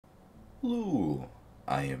Hello,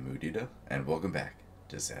 I am Mudita, and welcome back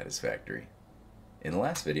to Satisfactory. In the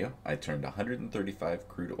last video, I turned 135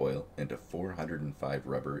 crude oil into 405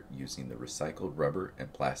 rubber using the recycled rubber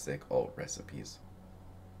and plastic alt recipes.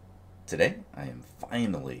 Today, I am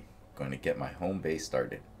finally going to get my home base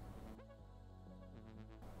started.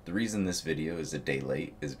 The reason this video is a day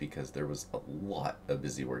late is because there was a lot of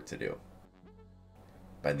busy work to do.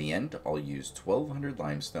 By the end, I'll use 1200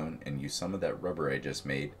 limestone and use some of that rubber I just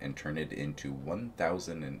made and turn it into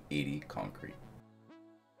 1080 concrete.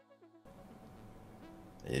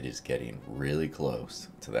 It is getting really close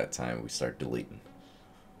to that time we start deleting.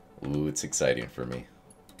 Ooh, it's exciting for me.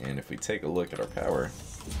 And if we take a look at our power,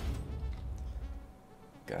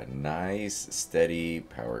 got a nice steady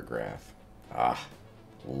power graph.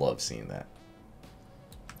 Love seeing that.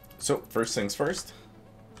 So first things first,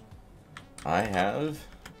 I have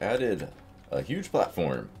added a huge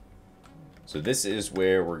platform. So this is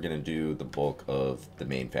where we're going to do the bulk of the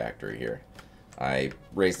main factory here. I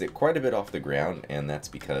raised it quite a bit off the ground, and that's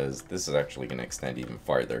because this is actually going to extend even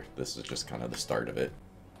farther. This is just kind of the start of it.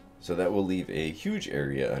 So that will leave a huge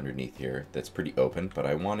area underneath here that's pretty open, but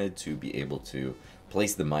I wanted to be able to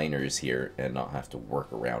place the miners here and not have to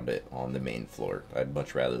work around it on the main floor. I'd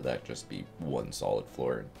much rather that just be one solid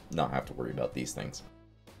floor and not have to worry about these things.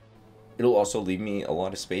 It'll also leave me a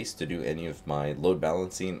lot of space to do any of my load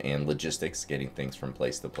balancing and logistics, getting things from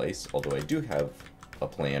place to place, although I do have a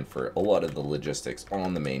plan for a lot of the logistics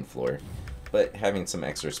on the main floor, but having some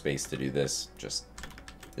extra space to do this just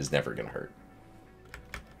is never going to hurt.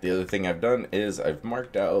 The other thing I've done is I've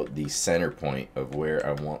marked out the center point of where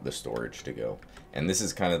I want the storage to go, and this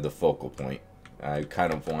is kind of the focal point. I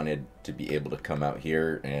kind of wanted to be able to come out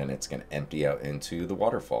here and it's going to empty out into the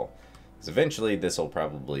waterfall. Eventually this will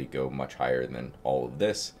probably go much higher than all of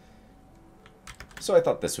this, so I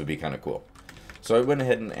thought this would be kind of cool. So I went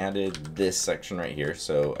ahead and added this section right here.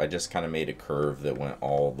 So I just kind of made a curve that went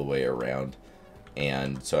all the way around,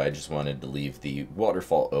 and so I just wanted to leave the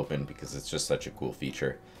waterfall open because it's just such a cool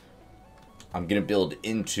feature. I'm gonna build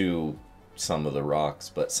into some of the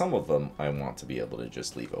rocks, but some of them I want to be able to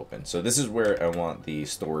just leave open. So this is where I want the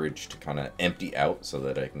storage to kind of empty out so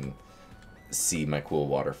that I can see my cool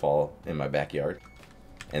waterfall in my backyard.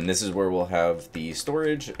 And this is where we'll have the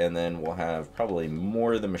storage, and then we'll have probably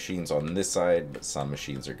more of the machines on this side, but some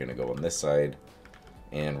machines are going to go on this side,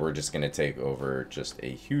 and we're just going to take over just a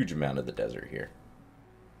huge amount of the desert here.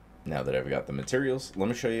 Now that I've got the materials, let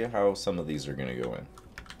me show you how some of these are going to go in.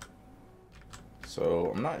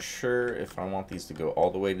 So I'm not sure if I want these to go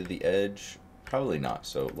all the way to the edge. Probably not,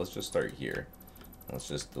 so let's just start here. Let's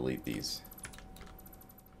just delete these.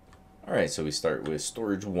 Alright, so we start with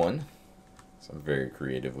storage 1. So I'm very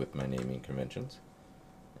creative with my naming conventions.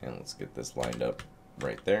 And let's get this lined up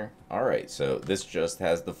right there. Alright, so this just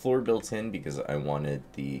has the floor built in because I wanted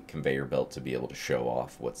the conveyor belt to be able to show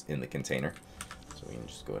off what's in the container. So we can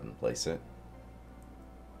just go ahead and place it.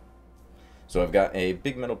 So I've got a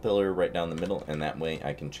big metal pillar right down the middle, and that way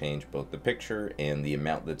I can change both the picture and the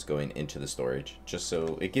amount that's going into the storage, just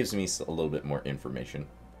so it gives me a little bit more information.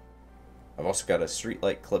 I've also got a street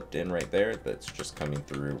light clipped in right there that's just coming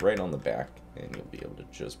through right on the back, and you'll be able to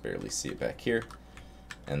just barely see it back here.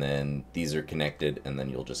 And then these are connected, and then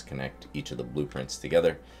you'll just connect each of the blueprints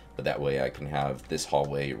together, but that way I can have this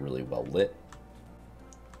hallway really well lit.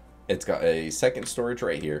 It's got a second storage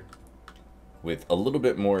right here with a little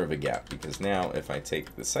bit more of a gap, because now if I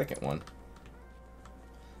take the second one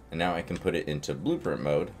and now I can put it into blueprint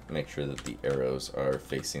mode, make sure that the arrows are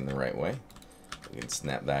facing the right way. We can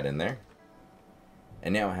snap that in there.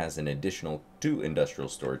 And now it has an additional 2 industrial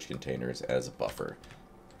storage containers as a buffer.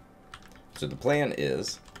 So the plan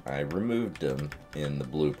is, I removed them in the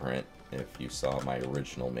blueprint, if you saw my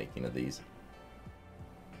original making of these.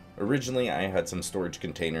 Originally I had some storage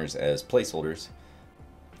containers as placeholders,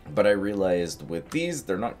 but I realized with these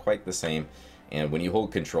they're not quite the same, and when you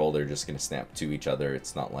hold control they're just going to snap to each other.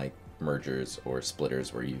 It's not like mergers or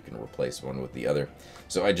splitters where you can replace one with the other.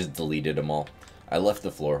 So I just deleted them all. I left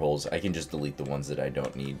the floor holes. I can just delete the ones that I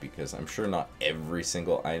don't need because I'm sure not every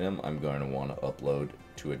single item I'm going to want to upload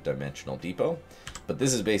to a dimensional depot. But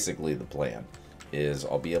this is basically the plan, is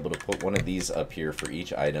I'll be able to put one of these up here for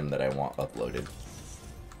each item that I want uploaded.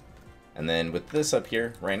 And then with this up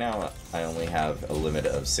here, right now I only have a limit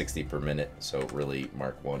of 60 per minute, so really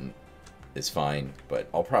Mark 1 is fine, but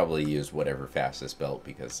I'll probably use whatever fastest belt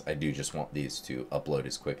because I do just want these to upload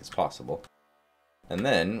as quick as possible. And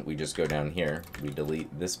then we just go down here, we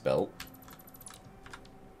delete this belt,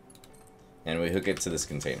 and we hook it to this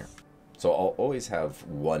container. So I'll always have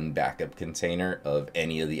one backup container of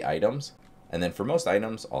any of the items, And then for most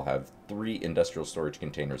items, I'll have 3 industrial storage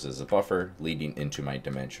containers as a buffer leading into my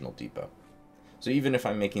dimensional depot. So even if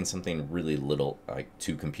I'm making something really little, like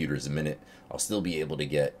 2 computers a minute, I'll still be able to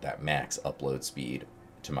get that max upload speed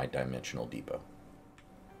to my dimensional depot.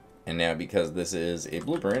 And now because this is a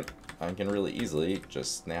blueprint, I can really easily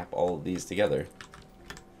just snap all of these together.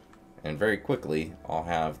 And very quickly, I'll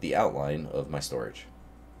have the outline of my storage.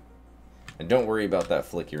 And don't worry about that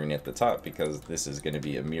flickering at the top, because this is going to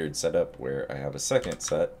be a mirrored setup where I have a second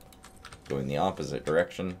set going the opposite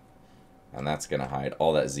direction, and that's going to hide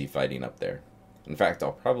all that Z fighting up there. In fact,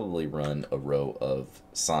 I'll probably run a row of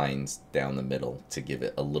signs down the middle to give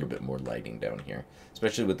it a little bit more lighting down here.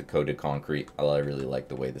 Especially with the coated concrete, I really like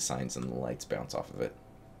the way the signs and the lights bounce off of it.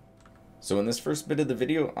 So in this first bit of the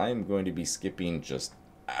video, I'm going to be skipping just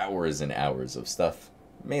hours and hours of stuff.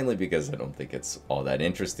 Mainly because I don't think it's all that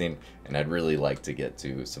interesting, and I'd really like to get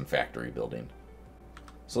to some factory building.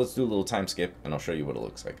 So let's do a little time skip, and I'll show you what it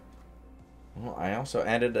looks like. Well, I also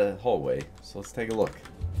added a hallway, so let's take a look.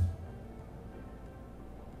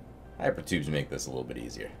 Hypertubes make this a little bit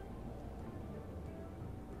easier.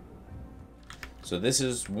 So this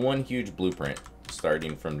is one huge blueprint,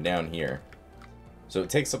 starting from down here. So it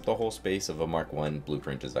takes up the whole space of a Mark I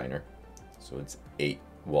blueprint designer. So it's 8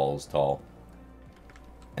 walls tall.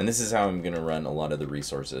 And this is how I'm going to run a lot of the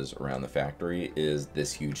resources around the factory, is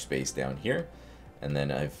this huge space down here. And then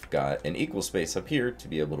I've got an equal space up here to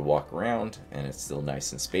be able to walk around, and it's still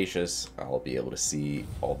nice and spacious. I'll be able to see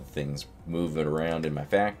all the things moving around in my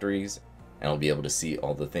factories, and I'll be able to see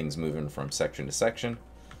all the things moving from section to section.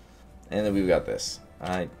 And then we've got this.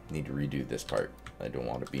 I need to redo this part. I don't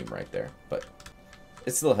want a beam right there, but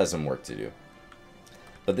it still has some work to do.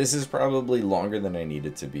 But this is probably longer than I need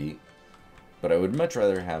it to be. But I would much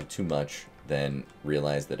rather have too much than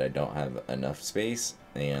realize that I don't have enough space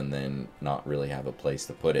and then not really have a place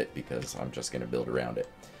to put it because I'm just going to build around it.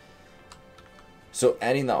 So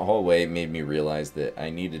adding that hallway made me realize that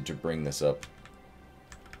I needed to bring this up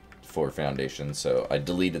for foundation. So I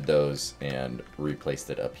deleted those and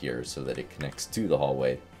replaced it up here so that it connects to the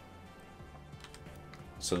hallway.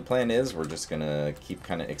 So the plan is we're just going to keep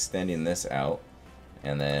kind of extending this out.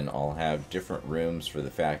 And then I'll have different rooms for the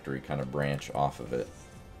factory kind of branch off of it.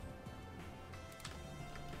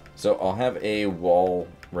 So I'll have a wall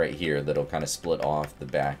right here that'll kind of split off the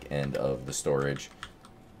back end of the storage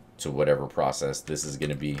to whatever process this is going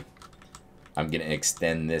to be. I'm going to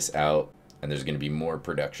extend this out, and there's going to be more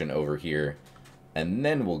production over here, and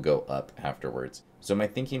then we'll go up afterwards. So my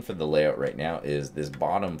thinking for the layout right now is this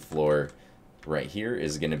bottom floor right here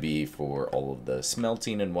is going to be for all of the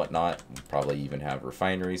smelting and whatnot. We'll probably even have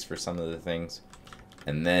refineries for some of the things.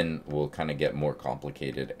 And then we'll kind of get more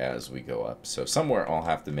complicated as we go up. So somewhere I'll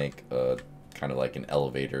have to make a kind of like an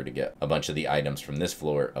elevator to get a bunch of the items from this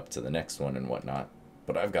floor up to the next one and whatnot.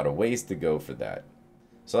 But I've got a ways to go for that.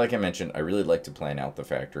 So like I mentioned, I really like to plan out the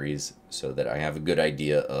factories so that I have a good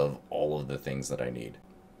idea of all of the things that I need.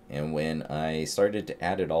 And when I started to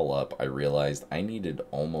add it all up, I realized I needed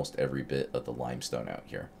almost every bit of the limestone out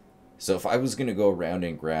here. So if I was going to go around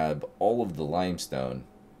and grab all of the limestone,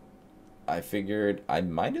 I figured I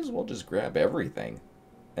might as well just grab everything.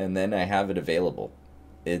 And then I have it available.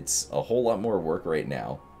 It's a whole lot more work right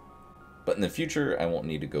now. But in the future, I won't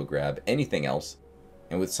need to go grab anything else.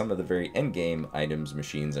 And with some of the very end game items,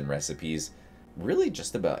 machines, and recipes, really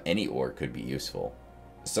just about any ore could be useful.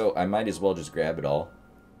 So I might as well just grab it all.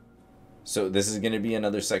 So this is going to be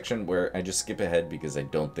another section where I just skip ahead because I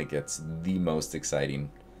don't think it's the most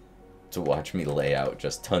exciting to watch me lay out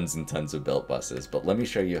just tons and tons of belt buses, but let me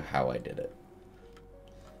show you how I did it.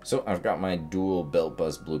 So I've got my dual belt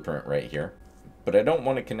bus blueprint right here, but I don't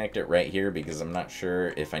want to connect it right here because I'm not sure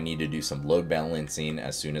if I need to do some load balancing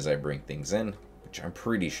as soon as I bring things in, which I'm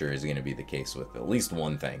pretty sure is going to be the case with at least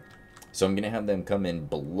one thing. So I'm going to have them come in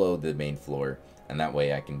below the main floor, and that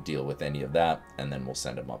way I can deal with any of that, and then we'll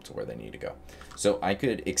send them up to where they need to go. So I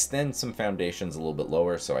could extend some foundations a little bit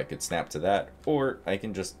lower so I could snap to that, or I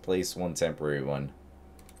can just place one temporary one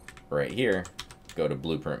right here, go to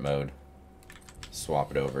blueprint mode,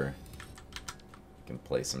 swap it over, I can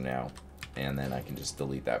place them now, and then I can just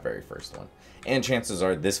delete that very first one. And chances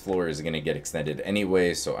are this floor is going to get extended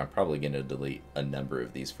anyway, so I'm probably going to delete a number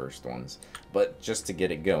of these first ones. But just to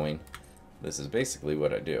get it going, this is basically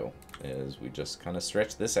what I do, is we just kind of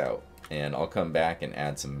stretch this out. And I'll come back and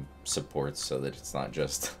add some supports so that it's not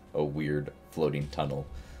just a weird floating tunnel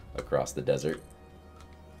across the desert.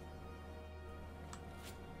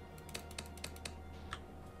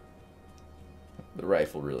 The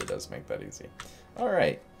rifle really does make that easy.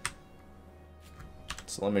 Alright.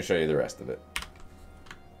 So let me show you the rest of it.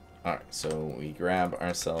 Alright, so we grab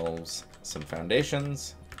ourselves some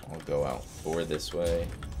foundations. I'll go out 4 this way.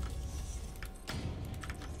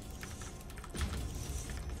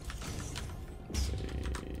 Let's see.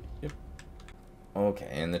 Yep. Okay,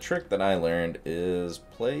 and the trick that I learned is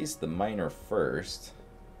place the miner first,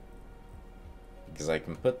 because I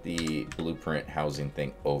can put the blueprint housing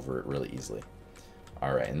thing over it really easily.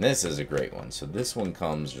 Alright, and this is a great one. So this one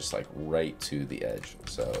comes just like right to the edge.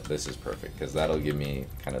 So this is perfect because that'll give me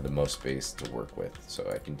kind of the most space to work with.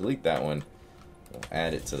 So I can delete that one. We'll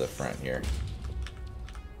add it to the front here.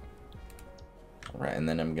 Alright, and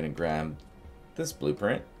then I'm going to grab this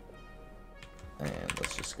blueprint. And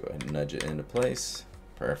let's just go ahead and nudge it into place.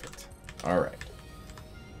 Perfect. Alright.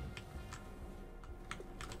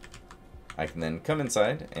 I can then come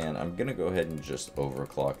inside and I'm going to go ahead and just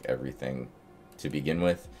overclock everything to begin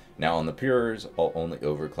with. Now on the purers, I'll only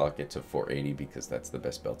overclock it to 480 because that's the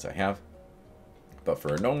best belts I have. But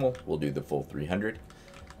for a normal, we'll do the full 300.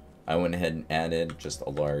 I went ahead and added just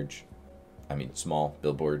a small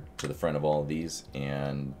billboard to the front of all of these,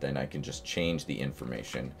 and then I can just change the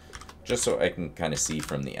information just so I can kind of see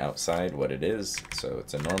from the outside what it is. So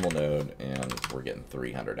it's a normal node and we're getting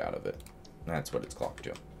 300 out of it. That's what it's clocked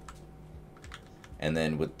to. And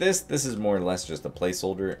then with this is more or less just a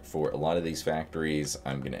placeholder. For a lot of these factories,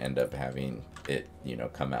 I'm going to end up having it,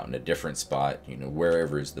 come out in a different spot,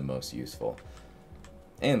 wherever is the most useful.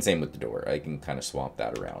 And same with the door. I can kind of swap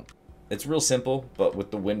that around. It's real simple, but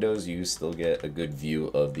with the windows, you still get a good view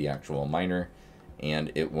of the actual miner,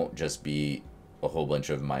 and it won't just be a whole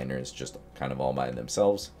bunch of miners just kind of all by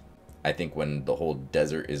themselves. I think when the whole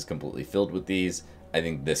desert is completely filled with these, I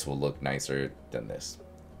think this will look nicer than this.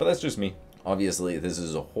 But that's just me. Obviously, this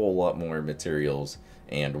is a whole lot more materials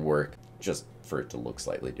and work just for it to look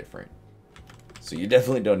slightly different. So you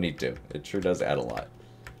definitely don't need to. It sure does add a lot.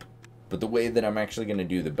 But the way that I'm actually going to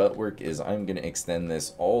do the belt work is I'm going to extend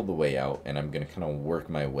this all the way out and I'm going to kind of work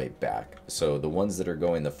my way back. So the ones that are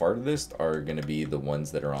going the farthest are going to be the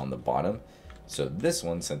ones that are on the bottom. So this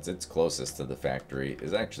one, since it's closest to the factory,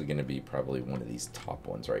 is actually going to be probably one of these top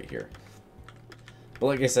ones right here. But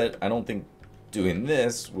like I said, I don't think doing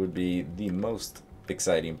this would be the most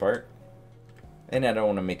exciting part, and I don't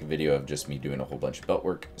want to make a video of just me doing a whole bunch of belt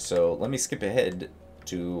work, so let me skip ahead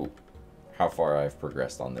to how far I've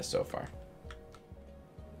progressed on this so far.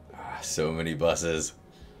 So many buses.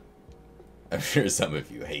 I'm sure some of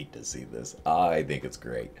you hate to see this. I think it's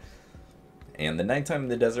great, and the nighttime in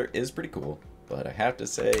the desert is pretty cool, but I have to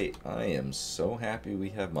say I am so happy we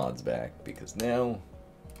have mods back, because now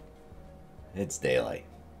it's daylight.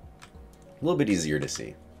 A little bit easier to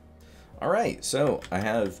see. Alright, so I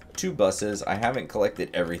have 2 buses. I haven't collected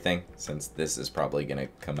everything since this is probably going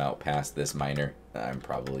to come out past this miner. I'm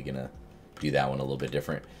probably going to do that one a little bit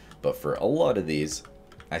different. But for a lot of these,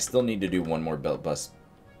 I still need to do one more belt bus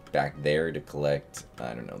back there to collect,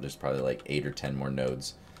 I don't know, there's probably like 8 or 10 more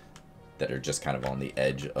nodes that are just kind of on the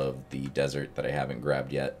edge of the desert that I haven't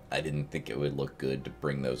grabbed yet. I didn't think it would look good to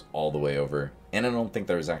bring those all the way over, and I don't think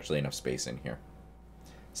there was actually enough space in here.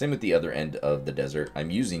 Same with the other end of the desert. I'm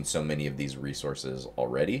using so many of these resources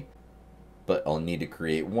already, but I'll need to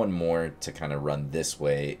create one more to kind of run this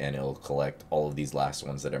way, and it'll collect all of these last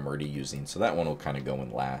ones that I'm already using. So that one will kind of go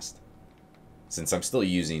in last. Since I'm still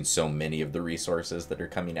using so many of the resources that are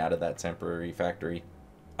coming out of that temporary factory,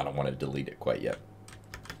 I don't want to delete it quite yet.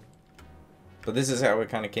 But this is how it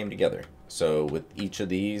kind of came together. So with each of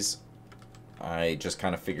these, I just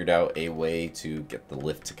kind of figured out a way to get the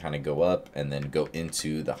lift to kind of go up and then go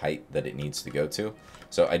into the height that it needs to go to.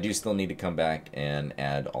 So I do still need to come back and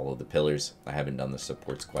add all of the pillars. I haven't done the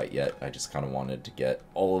supports quite yet. I just kind of wanted to get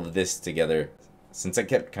all of this together. Since I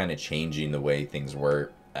kept kind of changing the way things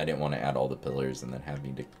were, I didn't want to add all the pillars and then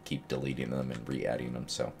having to keep deleting them and re-adding them.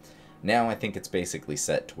 So now I think it's basically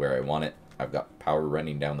set to where I want it. I've got power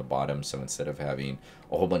running down the bottom, so instead of having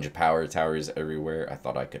a whole bunch of power towers everywhere, I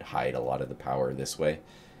thought I could hide a lot of the power this way.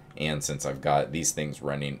 And since I've got these things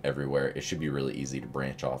running everywhere, it should be really easy to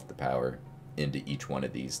branch off the power into each one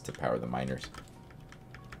of these to power the miners.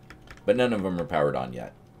 But none of them are powered on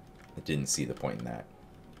yet. I didn't see the point in that.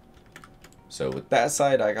 So with that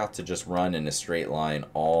side, I got to just run in a straight line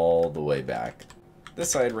all the way back.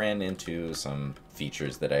 This side ran into some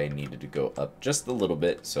features that I needed to go up just a little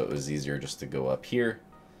bit, so it was easier just to go up here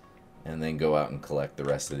and then go out and collect the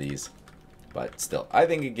rest of these. But still, I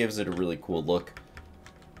think it gives it a really cool look,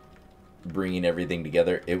 bringing everything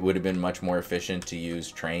together. It would have been much more efficient to use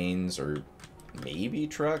trains or maybe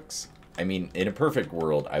trucks. I mean, in a perfect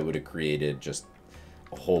world, I would have created just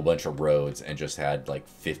a whole bunch of roads and just had like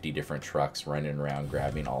 50 different trucks running around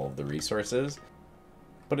grabbing all of the resources.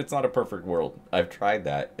 but it's not a perfect world. I've tried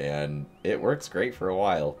that, and it works great for a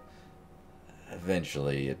while.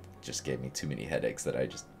 Eventually, it just gave me too many headaches that I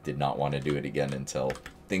just did not want to do it again until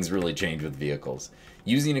things really change with vehicles.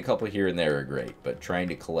 Using a couple here and there are great, but trying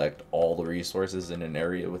to collect all the resources in an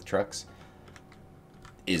area with trucks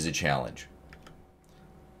is a challenge.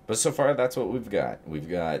 But so far, that's what we've got. We've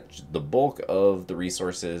got the bulk of the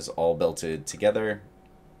resources all belted together,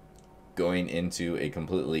 going into a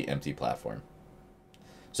completely empty platform.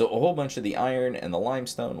 So a whole bunch of the iron and the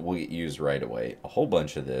limestone will get used right away. A whole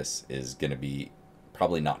bunch of this is going to be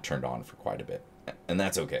probably not turned on for quite a bit, and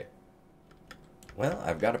that's okay. Well,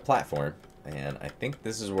 I've got a platform, and I think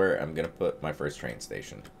this is where I'm going to put my first train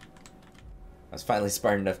station. I was finally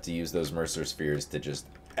smart enough to use those Mercer spheres to just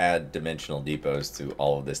add dimensional depots to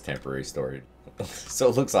all of this temporary storage. So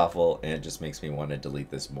it looks awful, and it just makes me want to delete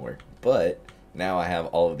this more. But now I have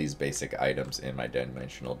all of these basic items in my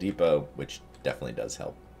dimensional depot, which definitely does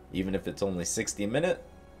help. Even if it's only 60 a minute,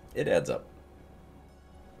 it adds up.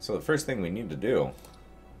 So the first thing we need to do,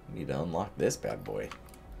 we need to unlock this bad boy.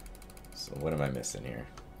 So what am I missing here?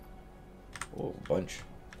 Oh, a bunch.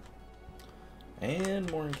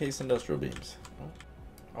 And more encased industrial beams.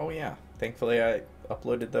 Oh yeah, thankfully I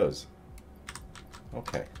uploaded those.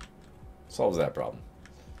 Okay, solves that problem.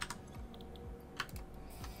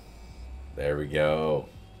 There we go.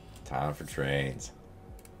 Time for trains.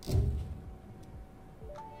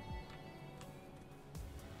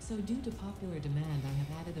 So due to popular demand, I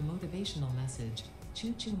have added a motivational message.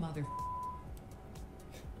 Choo-choo mother...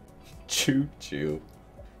 Choo-choo.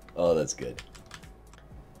 Oh, that's good.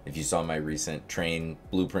 If you saw my recent train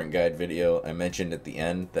blueprint guide video, I mentioned at the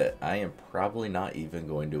end that I am probably not even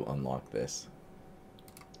going to unlock this.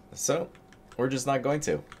 So, we're just not going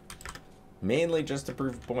to. Mainly just to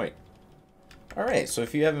prove a point. Alright, so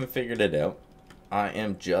if you haven't figured it out, I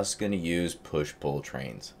am just going to use push-pull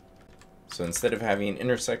trains. So instead of having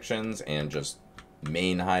intersections and just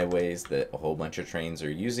main highways that a whole bunch of trains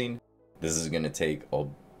are using, this is going to take a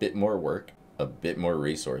bit more work, a bit more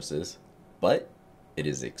resources, but it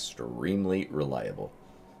is extremely reliable.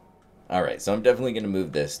 Alright, so I'm definitely going to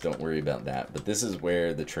move this, don't worry about that, but this is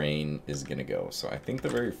where the train is going to go. So I think the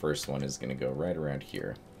very first one is going to go right around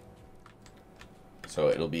here. So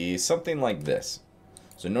it'll be something like this.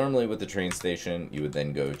 So normally with the train station, you would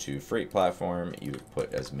then go to freight platform, you would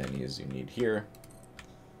put as many as you need here,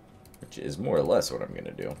 which is more or less what I'm going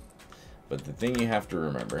to do. But the thing you have to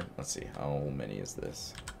remember, let's see, how many is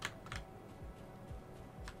this?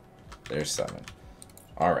 There's 7.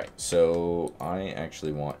 Alright, so I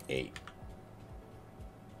actually want 8.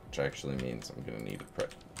 Which actually means I'm going to need to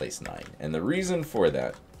place 9. And the reason for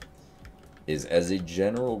that is, as a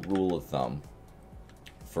general rule of thumb,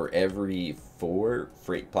 for every 4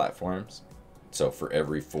 freight platforms, so for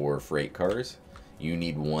every 4 freight cars, you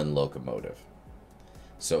need 1 locomotive.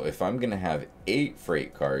 So if I'm going to have 8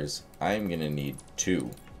 freight cars, I'm going to need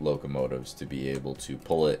 2 locomotives to be able to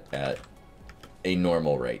pull it at a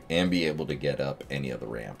normal rate and be able to get up any of the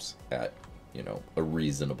ramps at, you know, a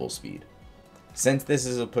reasonable speed. Since this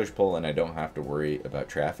is a push-pull and I don't have to worry about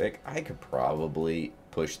traffic, I could probably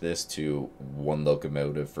push this to 1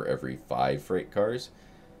 locomotive for every 5 freight cars.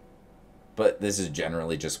 But this is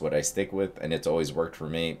generally just what I stick with, and it's always worked for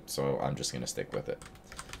me, so I'm just going to stick with it.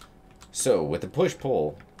 So with the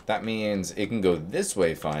push-pull, that means it can go this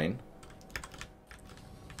way fine,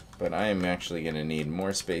 but I am actually going to need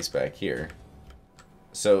more space back here.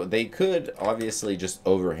 So they could obviously just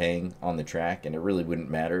overhang on the track, and it really wouldn't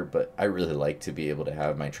matter, but I really like to be able to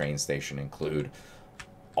have my train station include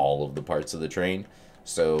all of the parts of the train.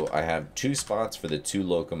 So I have 2 spots for the 2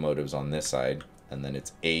 locomotives on this side, and then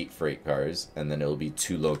it's 8 freight cars, and then it'll be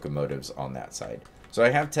 2 locomotives on that side. So I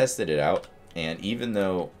have tested it out, and even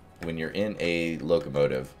though when you're in a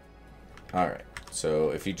locomotive, alright, so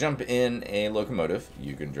if you jump in a locomotive,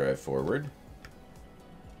 you can drive forward,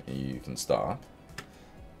 you can stop,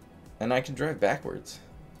 and I can drive backwards.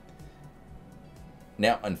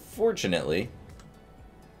 Now, unfortunately,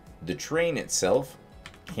 the train itself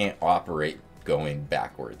can't operate going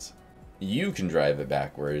backwards. You can drive it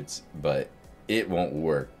backwards, but it won't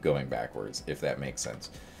work going backwards, if that makes sense.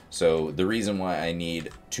 So the reason why I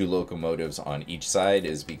need 2 locomotives on each side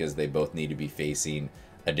is because they both need to be facing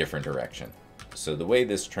a different direction. So the way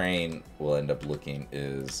this train will end up looking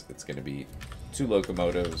is it's going to be 2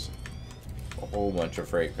 locomotives, a whole bunch of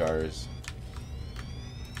freight cars,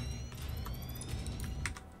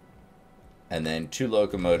 and then 2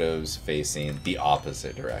 locomotives facing the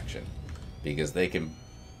opposite direction, because they can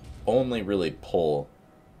only really pull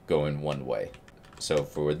going one way. So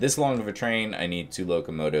for this long of a train, I need 2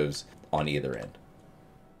 locomotives on either end.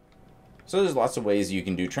 So there's lots of ways you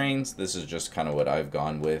can do trains. This is just kind of what I've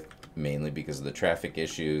gone with, mainly because of the traffic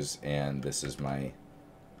issues, and this is my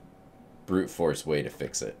brute force way to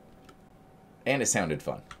fix it. And it sounded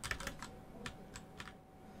fun.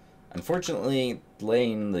 Unfortunately,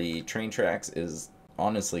 laying the train tracks is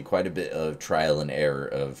honestly quite a bit of trial and error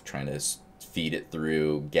of trying to feed it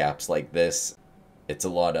through gaps like this. It's a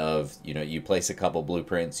lot of, you place a couple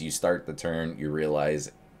blueprints, you start the turn, you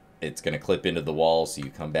realize it's going to clip into the wall, so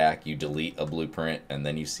you come back, you delete a blueprint, and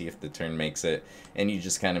then you see if the turn makes it, and you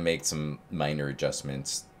just kind of make some minor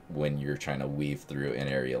adjustments when you're trying to weave through an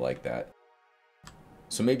area like that.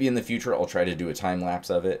 So maybe in the future I'll try to do a time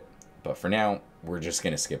lapse of it, but for now, we're just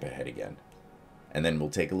going to skip ahead again. And then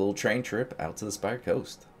we'll take a little train trip out to the Spire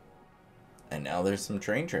Coast. And now there's some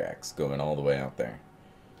train tracks going all the way out there.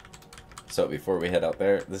 So before we head out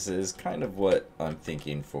there, this is kind of what I'm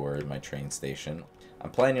thinking for my train station. I'm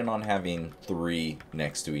planning on having 3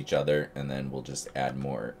 next to each other, and then we'll just add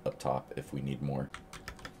more up top if we need more.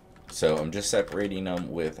 So I'm just separating them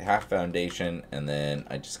with half foundation, and then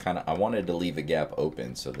I wanted to leave a gap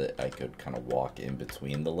open so that I could kind of walk in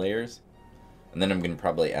between the layers. And then I'm going to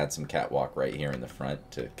probably add some catwalk right here in the front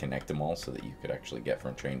to connect them all so that you could actually get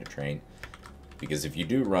from train to train. Because if you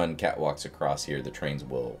do run catwalks across here, the trains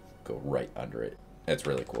will go right under it. It's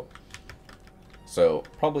really cool. So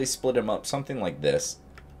probably split them up something like this.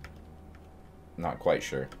 Not quite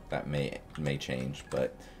sure. That may change,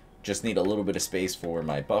 but just need a little bit of space for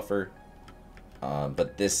my buffer.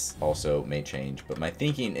 But this also may change. But my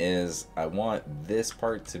thinking is I want this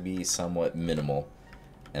part to be somewhat minimal.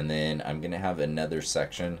 And then I'm going to have another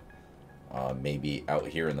section maybe out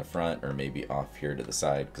here in the front or maybe off here to the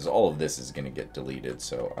side. Because all of this is going to get deleted.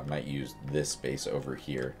 So I might use this space over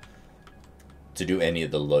here to do any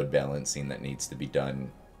of the load balancing that needs to be done.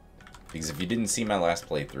 Because if you didn't see my last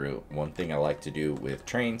playthrough, one thing I like to do with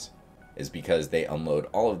trains is because they unload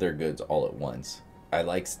all of their goods all at once, I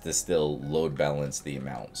like to still load balance the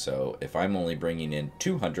amount. So if I'm only bringing in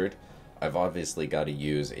 200, I've obviously got to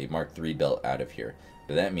use a Mark III belt out of here.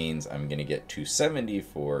 But that means I'm going to get 270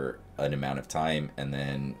 for an amount of time, and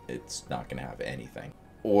then it's not going to have anything.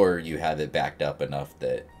 Or you have it backed up enough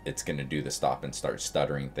that it's going to do the stop and start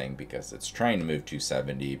stuttering thing because it's trying to move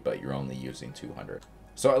 270, but you're only using 200.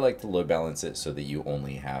 So I like to load balance it so that you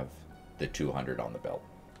only have the 200 on the belt.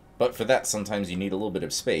 But for that, sometimes you need a little bit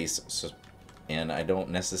of space, and I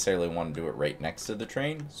don't necessarily want to do it right next to the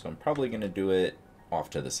train, so I'm probably going to do it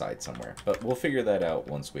off to the side somewhere. But we'll figure that out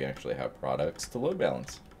once we actually have products to load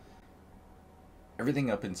balance.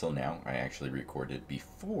 Everything up until now, I actually recorded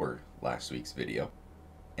before last week's video.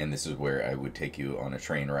 And this is where I would take you on a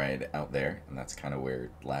train ride out there, and that's kind of where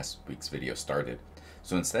last week's video started.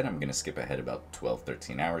 So instead I'm going to skip ahead about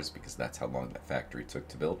 12-13 hours because that's how long that factory took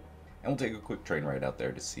to build. And we'll take a quick train ride out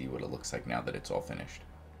there to see what it looks like now that it's all finished.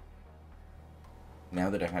 Now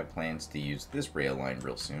that I have plans to use this rail line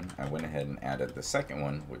real soon, I went ahead and added the second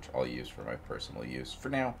one, which I'll use for my personal use for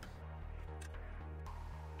now.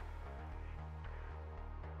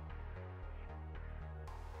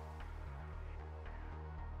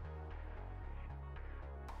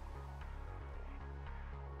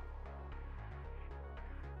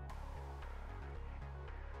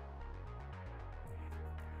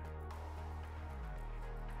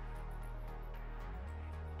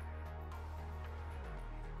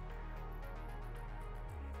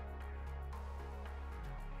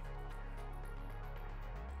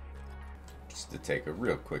 Just to take a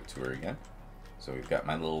real quick tour again. So we've got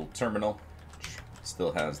my little terminal, which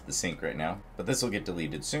still has the sink right now, but this will get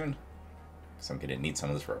deleted soon, because I'm going to need some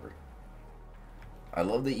of this rubber. I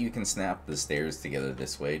love that you can snap the stairs together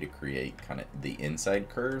this way to create kind of the inside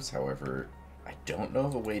curves. However, I don't know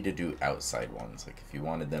of a way to do outside ones. Like if you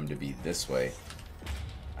wanted them to be this way,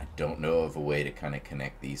 I don't know of a way to kind of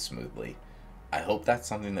connect these smoothly. I hope that's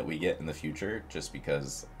something that we get in the future, just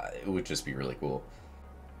because it would just be really cool.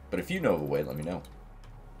 But if you know of a way, let me know.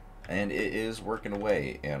 And it is working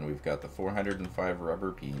away, and we've got the 405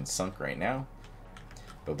 rubber being sunk right now.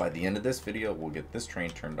 But by the end of this video, we'll get this train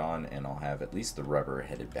turned on, and I'll have at least the rubber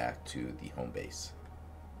headed back to the home base.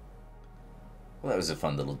 Well, that was a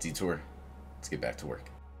fun little detour. Let's get back to work.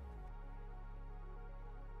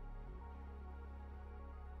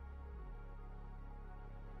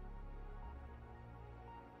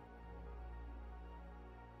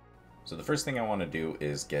 So the first thing I want to do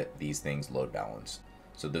is get these things load balanced.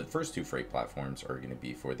 So the first 2 freight platforms are going to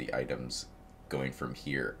be for the items going from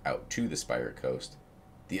here out to the Spire Coast.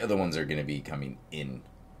 The other ones are going to be coming in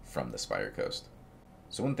from the Spire Coast.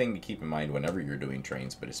 So one thing to keep in mind whenever you're doing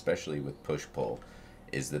trains, but especially with push-pull,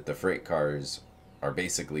 is that the freight cars are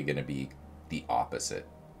basically going to be the opposite.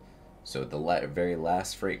 So the very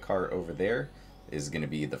last freight car over there is going to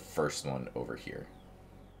be the first one over here.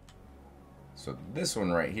 So this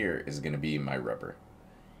one right here is going to be my rubber.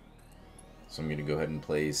 So I'm going to go ahead and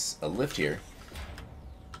place a lift here.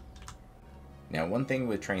 Now, one thing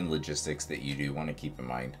with train logistics that you do want to keep in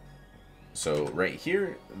mind. So right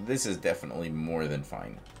here, this is definitely more than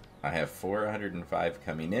fine. I have 405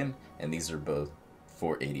 coming in, and these are both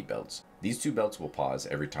 480 belts. These two belts will pause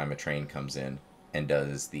every time a train comes in and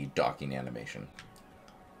does the docking animation.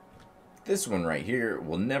 This one right here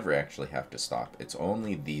will never actually have to stop. It's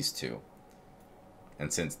only these two.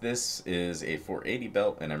 And since this is a 480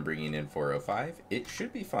 belt and I'm bringing in 405, it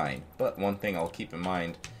should be fine. But one thing I'll keep in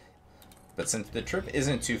mind, but since the trip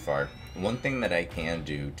isn't too far, one thing that I can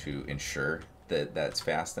do to ensure that that's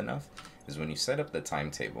fast enough is when you set up the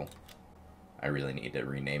timetable. I really need to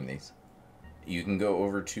rename these. You can go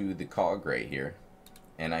over to the cog right here,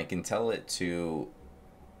 and I can tell it to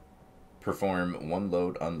perform one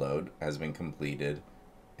load unload has been completed,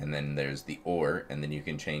 and then there's the or, and then you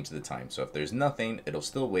can change the time. So if there's nothing, it'll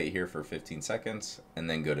still wait here for 15 seconds and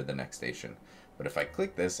then go to the next station. But if I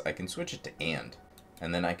click this, I can switch it to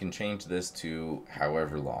and then I can change this to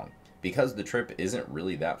however long. Because the trip isn't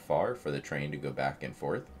really that far for the train to go back and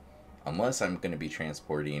forth, unless I'm going to be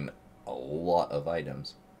transporting a lot of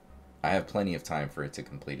items, I have plenty of time for it to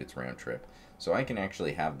complete its round trip. So I can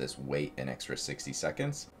actually have this wait an extra 60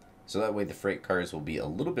 seconds, so that way the freight cars will be a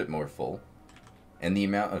little bit more full, and the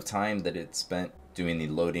amount of time that it's spent doing the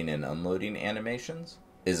loading and unloading animations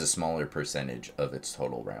is a smaller percentage of its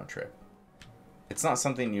total round trip. It's not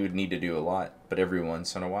something you would need to do a lot, but every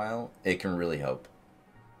once in a while, it can really help.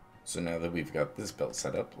 So now that we've got this belt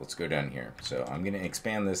set up, let's go down here. So I'm going to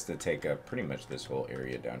expand this to take up pretty much this whole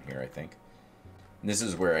area down here, I think. This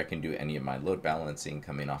is where I can do any of my load balancing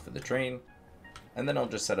coming off of the train, and then I'll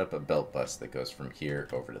just set up a belt bus that goes from here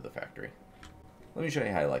over to the factory. Let me show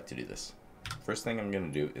you how I like to do this. First thing I'm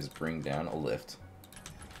going to do is bring down a lift.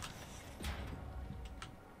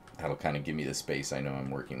 That'll kind of give me the space I know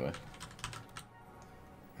I'm working with.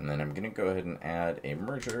 And then I'm going to go ahead and add a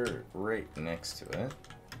merger right next to it.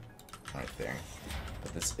 Right there.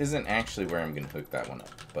 But this isn't actually where I'm going to hook that one up.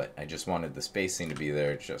 But I just wanted the spacing to be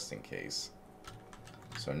there just in case.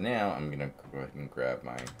 So now I'm going to go ahead and grab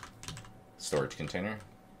my storage container.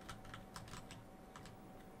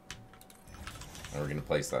 And we're going to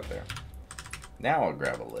place that there. Now I'll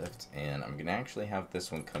grab a lift, and I'm going to actually have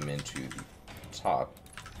this one come into the top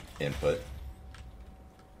input.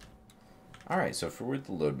 Alright, so for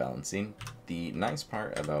the load balancing, the nice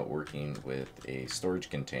part about working with a storage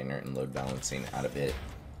container and load balancing out of it,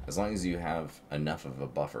 as long as you have enough of a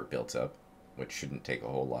buffer built up, which shouldn't take a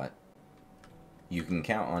whole lot, you can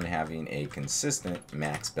count on having a consistent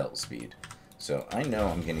max belt speed. So I know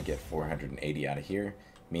I'm going to get 480 out of here,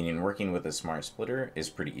 meaning working with a smart splitter is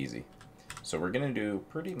pretty easy. So we're going to do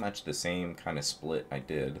pretty much the same kind of split I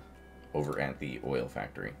did over at the oil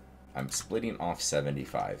factory. I'm splitting off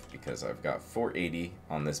 75 because I've got 480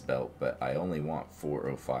 on this belt, but I only want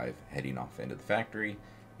 405 heading off into the factory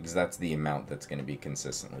because that's the amount that's going to be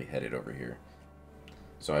consistently headed over here.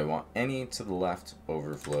 So I want any to the left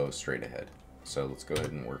overflow straight ahead. So let's go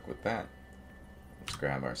ahead and work with that. Let's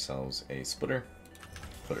grab ourselves a splitter,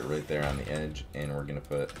 put it right there on the edge, and we're going to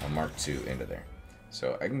put a Mark II into there.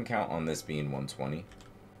 So I can count on this being 120.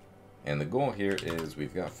 And the goal here is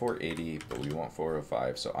we've got 480, but we want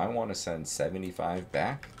 405. So I want to send 75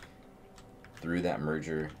 back through that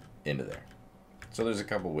merger into there. So there's a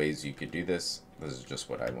couple ways you could do this. This is just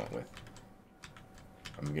what I went with.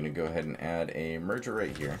 I'm going to go ahead and add a merger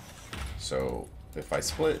right here. So if I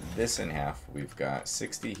split this in half, we've got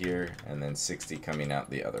 60 here and then 60 coming out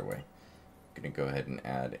the other way. I'm going to go ahead and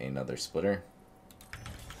add another splitter.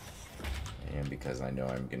 And because I know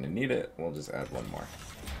I'm going to need it, we'll just add one more.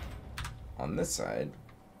 On this side,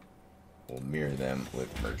 we'll mirror them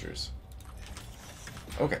with mergers.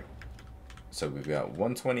 Okay, so we've got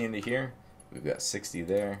 120 into here, we've got 60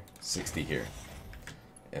 there, 60 here.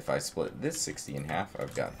 If I split this 60 in half,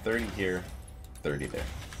 I've got 30 here, 30 there.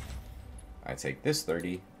 I take this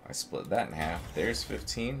 30, I split that in half, there's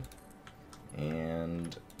 15,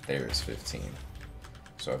 and there's 15.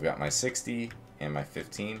 So I've got my 60 and my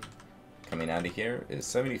 15. Coming out of here is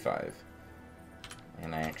 75.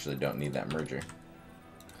 And I actually don't need that merger.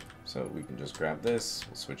 So we can just grab this,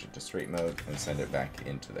 we'll switch it to straight mode, and send it back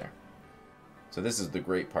into there. So this is the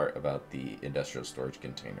great part about the industrial storage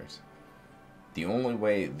containers. The only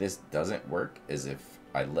way this doesn't work is if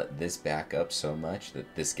I let this back up so much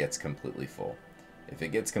that this gets completely full. If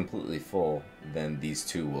it gets completely full, then these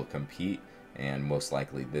two will compete, and most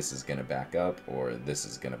likely this is going to back up, or this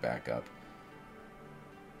is going to back up.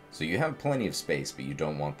 So you have plenty of space, but you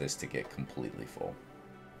don't want this to get completely full.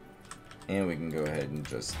 And we can go ahead and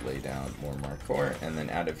just lay down more Mark IV, and then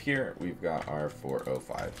out of here, we've got our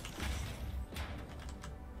 405.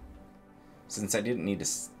 Since I didn't need to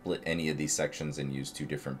split any of these sections and use 2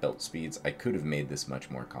 different belt speeds, I could have made this much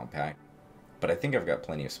more compact. But I think I've got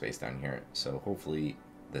plenty of space down here, so hopefully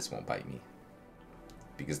this won't bite me.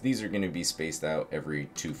 Because these are going to be spaced out every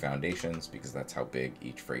 2 foundations, because that's how big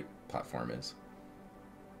each freight platform is.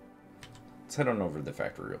 Let's head on over to the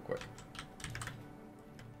factory real quick.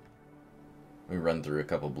 Let me run through a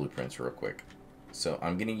couple blueprints real quick. So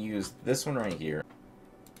I'm going to use this one right here.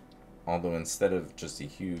 Although instead of just a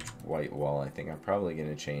huge white wall, I think I'm probably going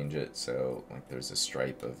to change it so like there's a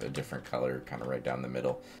stripe of a different color kind of right down the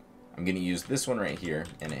middle. I'm going to use this one right here,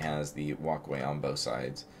 and it has the walkway on both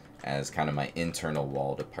sides as kind of my internal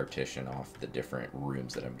wall to partition off the different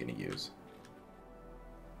rooms that I'm going to use.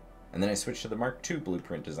 And then I switched to the Mark II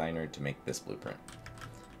blueprint designer to make this blueprint.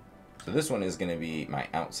 So this one is going to be my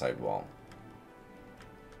outside wall.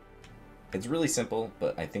 It's really simple,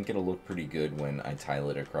 but I think it'll look pretty good when I tile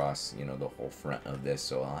it across, you know, the whole front of this.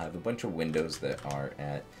 So I'll have a bunch of windows that are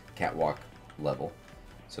at catwalk level.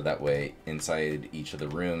 So that way, inside each of the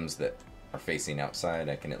rooms that are facing outside,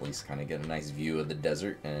 I can at least kind of get a nice view of the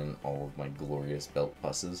desert and all of my glorious belt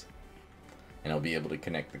buses. And I'll be able to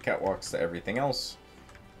connect the catwalks to everything else.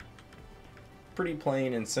 Pretty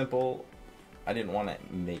plain and simple. I didn't want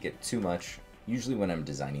to make it too much. Usually when I'm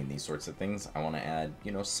designing these sorts of things, I want to add,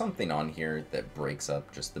 you know, something on here that breaks up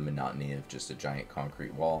just the monotony of just a giant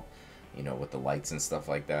concrete wall, you know, with the lights and stuff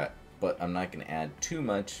like that. But I'm not going to add too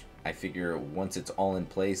much. I figure once it's all in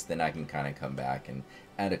place, then I can kind of come back and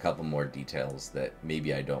add a couple more details that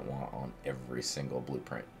maybe I don't want on every single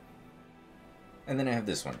blueprint. And then I have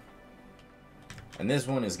this one. And this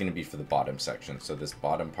one is going to be for the bottom section. So this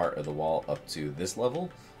bottom part of the wall up to this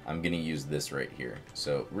level, I'm going to use this right here.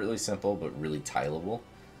 So really simple, but really tileable.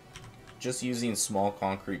 Just using small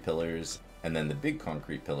concrete pillars and then the big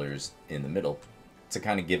concrete pillars in the middle to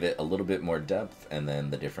kind of give it a little bit more depth, and then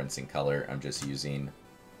the difference in color. I'm just using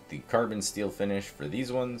the carbon steel finish for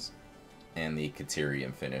these ones and the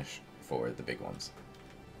Caterium finish for the big ones.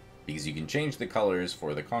 Because you can change the colors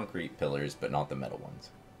for the concrete pillars, but not the metal ones.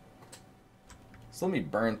 So let me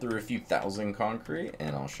burn through a few thousand concrete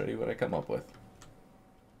and I'll show you what I come up with.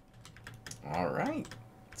 Alright,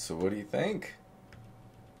 so what do you think?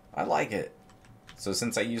 I like it. So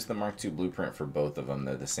since I used the Mark II blueprint for both of them,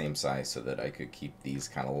 they're the same size so that I could keep these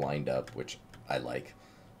kind of lined up, which I like.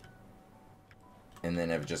 And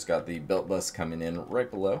then I've just got the belt bus coming in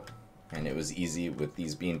right below. And it was easy with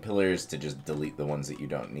these being pillars to just delete the ones that you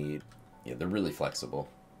don't need. Yeah, they're really flexible.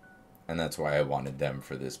 And that's why I wanted them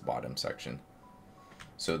for this bottom section.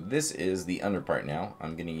 So this is the under part now.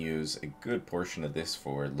 I'm going to use a good portion of this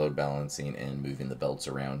for load balancing and moving the belts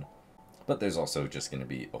around. But there's also just going to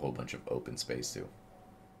be a whole bunch of open space too.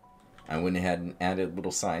 I went ahead and added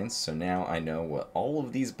little signs, so now I know what all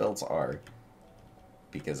of these belts are.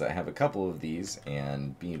 Because I have a couple of these,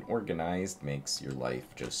 and being organized makes your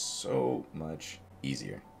life just so much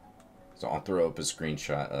easier. So I'll throw up a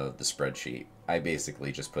screenshot of the spreadsheet. I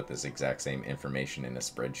basically just put this exact same information in a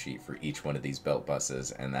spreadsheet for each one of these belt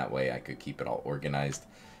buses, and that way I could keep it all organized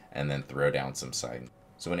and then throw down some signs.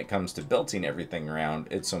 So when it comes to belting everything around,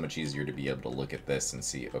 it's so much easier to be able to look at this and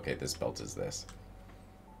see, okay, this belt is this.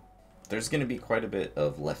 There's going to be quite a bit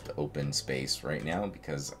of left open space right now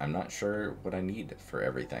because I'm not sure what I need for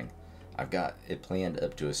everything. I've got it planned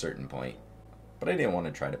up to a certain point, but I didn't want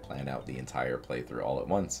to try to plan out the entire playthrough all at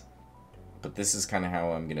once. But this is kind of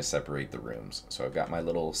how I'm going to separate the rooms. So I've got my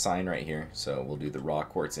little sign right here, so we'll do the raw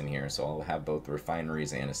quartz in here. So I'll have both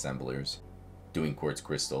refineries and assemblers doing quartz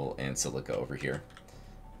crystal and silica over here.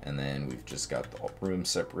 And then we've just got the rooms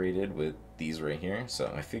separated with these right here.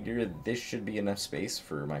 So I figured this should be enough space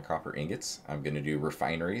for my copper ingots. I'm going to do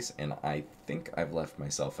refineries, and I think I've left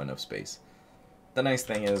myself enough space. The nice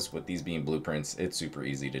thing is, with these being blueprints, it's super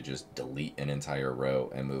easy to just delete an entire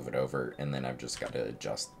row and move it over, and then I've just got to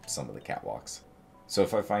adjust some of the catwalks. So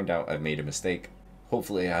if I find out I've made a mistake,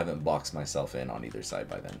 hopefully I haven't boxed myself in on either side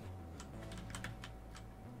by then.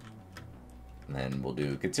 And then we'll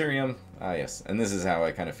do Caterium. Ah yes, and this is how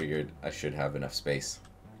I kind of figured I should have enough space.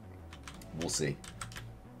 We'll see.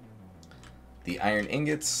 The iron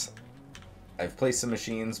ingots, I've placed some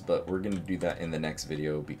machines, but we're going to do that in the next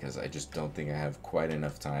video because I just don't think I have quite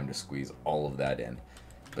enough time to squeeze all of that in.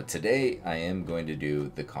 But today I am going to do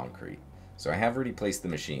the concrete. So I have already placed the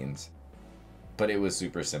machines, but it was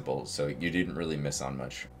super simple, so you didn't really miss on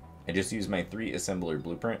much. I just used my 3 assembler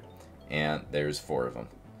blueprint, and there's 4 of them.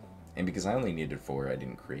 And because I only needed 4, I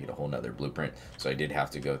didn't create a whole nother blueprint. So I did have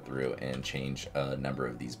to go through and change a number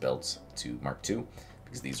of these belts to Mark II,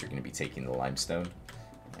 because these are going to be taking the limestone.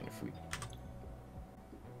 And if we...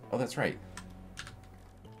 Oh, that's right.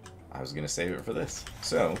 I was going to save it for this.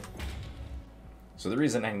 So the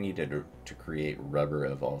reason I needed to create rubber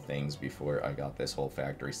of all things before I got this whole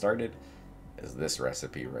factory started is this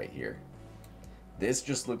recipe right here. This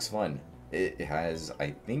just looks fun. It has,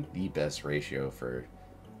 I think, the best ratio for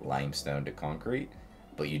limestone to concrete,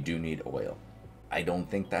 but you do need oil. I don't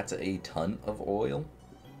think that's a ton of oil,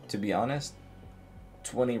 to be honest.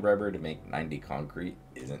 20 rubber to make 90 concrete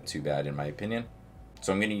isn't too bad in my opinion.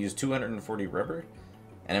 So I'm going to use 240 rubber,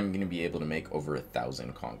 and I'm going to be able to make over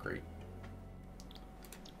 1,000 concrete.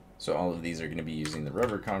 So all of these are going to be using the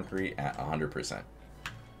rubber concrete at 100%.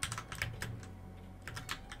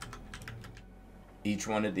 Each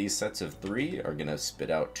one of these sets of 3 are going to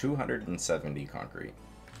spit out 270 concrete.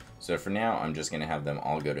 So for now, I'm just going to have them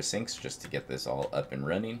all go to sinks just to get this all up and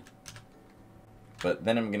running. But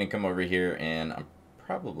then I'm going to come over here and I'm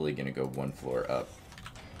probably going to go 1 floor up,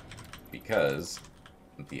 because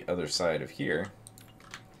the other side of here,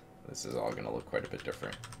 this is all going to look quite a bit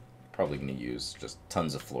different. Probably going to use just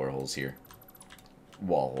tons of floor holes here.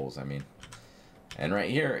 Wall holes, I mean. And right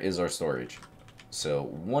here is our storage. So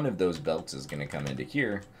one of those belts is going to come into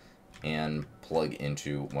here and plug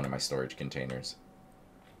into one of my storage containers.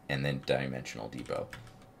 And then dimensional depot.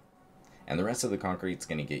 And the rest of the concrete is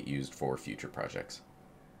going to get used for future projects.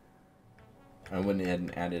 I went ahead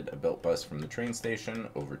and added a belt bus from the train station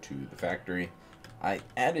over to the factory. I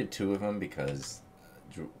added 2 of them because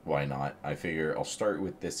why not? I figure I'll start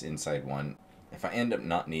with this inside one. If I end up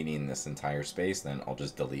not needing this entire space, then I'll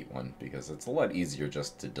just delete one, because it's a lot easier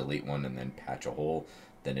just to delete one and then patch a hole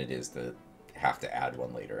than it is to have to add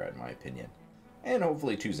one later, in my opinion. And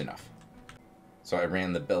hopefully 2's enough. So I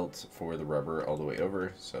ran the belt for the rubber all the way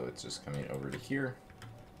over, so it's just coming over to here.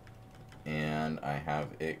 And I have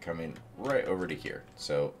it coming right over to here.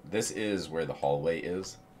 So this is where the hallway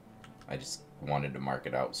is. I just wanted to mark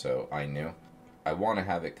it out so I knew. I want to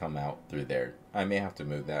have it come out through there. I may have to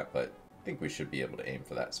move that, but I think we should be able to aim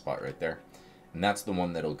for that spot right there. And that's the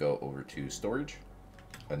one that'll go over to storage.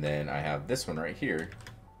 And then I have this one right here.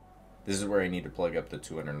 This is where I need to plug up the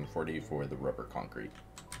 240 for the rubber concrete.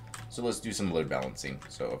 So let's do some load balancing.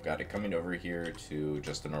 So I've got it coming over here to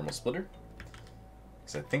just a normal splitter,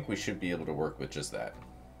 because I think we should be able to work with just that.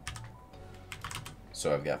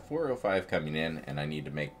 So I've got 405 coming in, and I need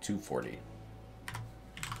to make 240.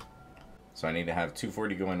 So I need to have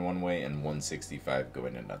 240 going one way and 165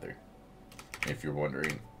 going another. If you're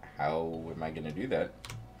wondering, how am I going to do that?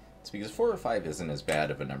 It's because 405 isn't as bad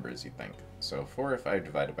of a number as you think. So 405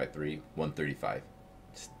 divided by 3, 135.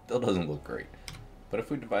 Still doesn't look great. But if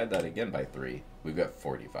we divide that again by 3, we've got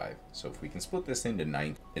 45. So if we can split this into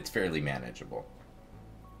 9, it's fairly manageable.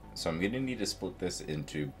 So I'm going to need to split this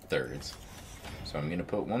into thirds. So I'm going to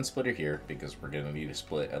put 1 splitter here, because we're going to need to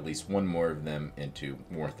split at least 1 more of them into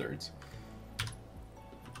more thirds.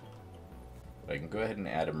 I can go ahead and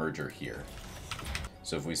add a merger here.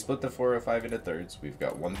 So if we split the 405 into thirds, we've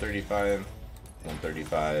got 135,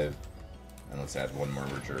 135, and let's add 1 more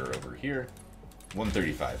merger over here,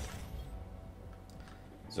 135.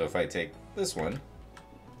 So if I take this one,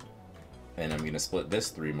 and I'm going to split this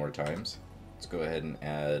 3 more times, let's go ahead and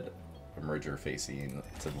add a merger facing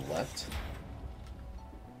to the left.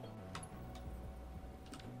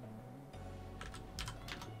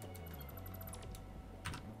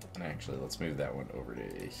 And actually, let's move that one over to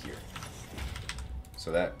here.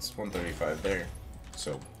 So that's 135 there.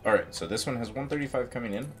 So, alright, so this one has 135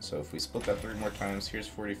 coming in. So if we split that 3 more times, here's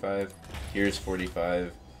 45, here's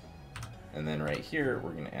 45, and then right here,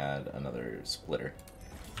 we're going to add another splitter.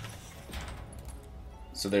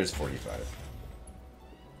 So there's 45.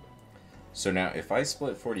 So now if I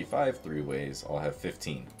split 45 3 ways, I'll have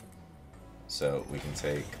 15. So we can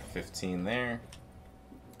take 15 there,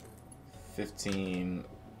 15,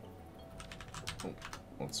 oh,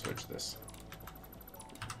 let's switch this.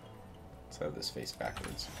 Let's have this face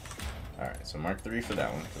backwards. Alright, so mark 3 for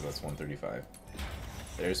that one, because that's 135.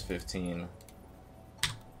 There's 15.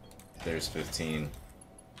 There's 15.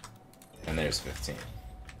 And there's 15.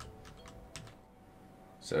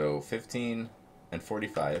 So 15 and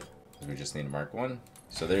 45, we just need to mark 1.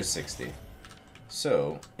 So there's 60.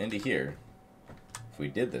 So into here, if we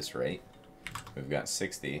did this right, we've got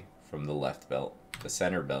 60 from the left belt. The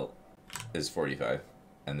center belt is 45.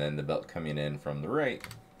 And then the belt coming in from the right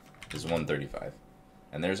is 135.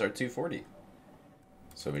 And there's our 240.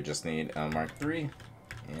 So we just need mark 3,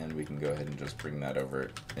 and we can go ahead and just bring that over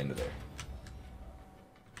into there.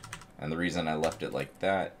 And the reason I left it like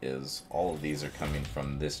that is all of these are coming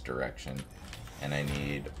from this direction, and I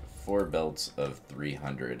need 4 belts of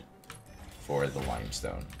 300 for the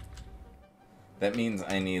limestone. That means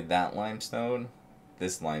I need that limestone,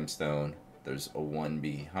 this limestone, there's a one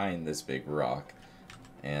behind this big rock,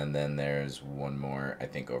 and then there's one more, I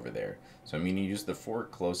think, over there. So I'm going to use the 4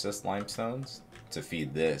 closest limestones to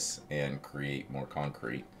feed this and create more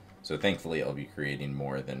concrete. So thankfully I'll be creating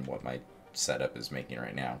more than what my setup is making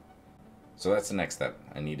right now. So that's the next step.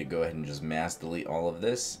 I need to go ahead and just mass delete all of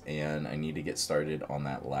this, and I need to get started on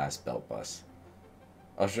that last belt bus.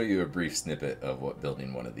 I'll show you a brief snippet of what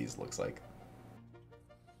building one of these looks like.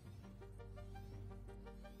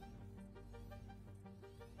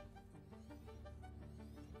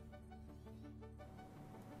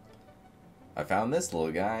 I found this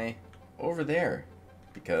little guy over there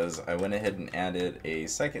because I went ahead and added a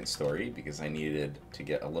second story because I needed to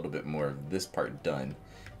get a little bit more of this part done,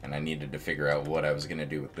 and I needed to figure out what I was going to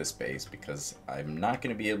do with this space because I'm not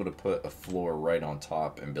going to be able to put a floor right on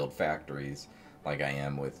top and build factories like I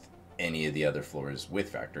am with any of the other floors with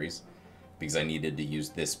factories, because I needed to use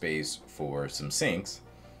this space for some sinks,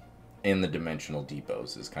 and the dimensional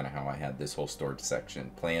depots is kind of how I had this whole storage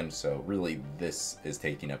section planned. So really this is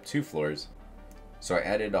taking up 2 floors. So I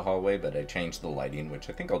added a hallway, but I changed the lighting, which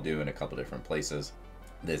I think I'll do in a couple different places.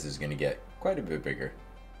 This is going to get quite a bit bigger.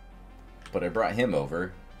 But I brought him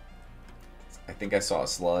over. I think I saw a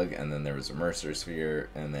slug, and then there was a Mercer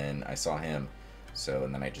sphere, and then I saw him.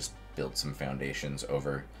 And then I just built some foundations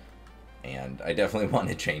over. And I definitely want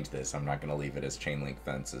to change this. I'm not going to leave it as chain link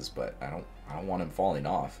fences, but I don't want him falling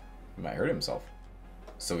off. He might hurt himself.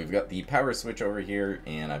 So we've got the power switch over here,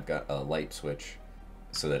 and I've got a light switch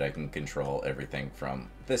so that I can control everything from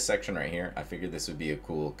this section right here. I figured this would be a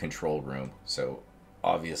cool control room. So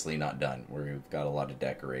obviously not done. We've got a lot of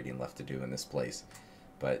decorating left to do in this place,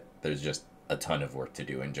 but there's just a ton of work to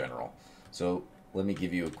do in general. So let me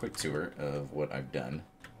give you a quick tour of what I've done.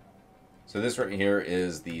 So this right here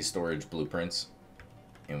is the storage blueprints,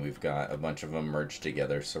 and we've got a bunch of them merged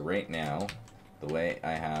together. So right now, the way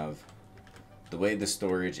the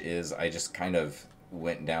storage is, I just kind of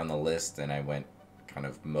went down the list and I went kind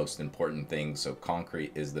of most important things. So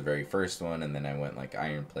concrete is the very first one, and then I went like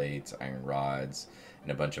iron plates, iron rods,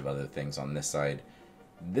 and a bunch of other things on this side.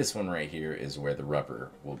 This one right here is where the rubber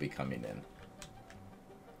will be coming in.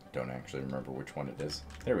 Don't actually remember which one it is.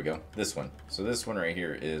 There we go, this one. So this one right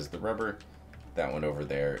here is the rubber. That one over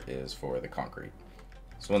there is for the concrete.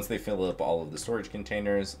 So once they fill up all of the storage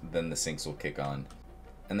containers, then the sinks will kick on,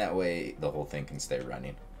 and that way the whole thing can stay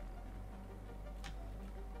running.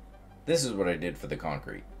 This is what I did for the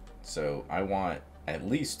concrete. So I want at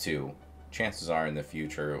least 2. Chances are in the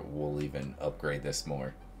future we'll even upgrade this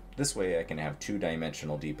more. This way I can have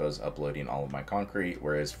 2-dimensional depots uploading all of my concrete,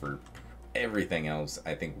 whereas for everything else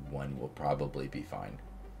I think 1 will probably be fine.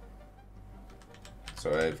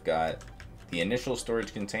 So I've got the initial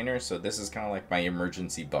storage container, so this is kind of like my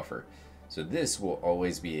emergency buffer. So this will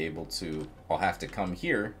always be able to, I'll have to come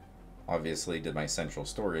here obviously to my central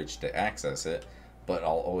storage to access it, but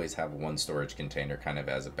I'll always have 1 storage container kind of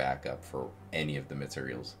as a backup for any of the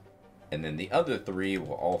materials. And then the other 3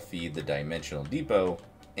 will all feed the dimensional depot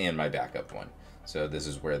and my backup one. So this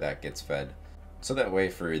is where that gets fed. So that way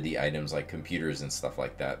for the items like computers and stuff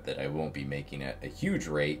like that, that I won't be making at a huge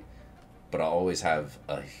rate, but I'll always have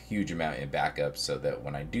a huge amount in backup so that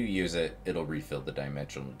when I do use it, it'll refill the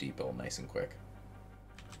dimensional depot nice and quick.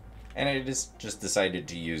 And I just decided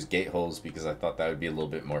to use gate holes because I thought that would be a little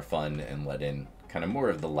bit more fun and let in kind of more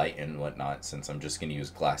of the light and whatnot, since I'm just going to use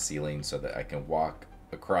glass ceiling so that I can walk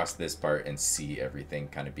across this part and see everything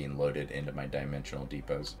kind of being loaded into my dimensional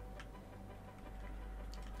depots.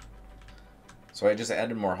 So I just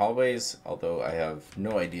added more hallways, although I have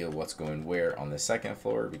no idea what's going where on the second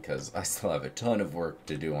floor because I still have a ton of work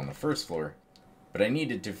to do on the first floor. But I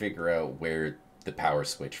needed to figure out where the power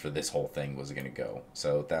switch for this whole thing was going to go.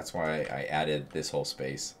 So that's why I added this whole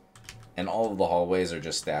space. And all of the hallways are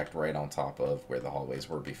just stacked right on top of where the hallways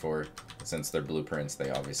were before. Since they're blueprints, they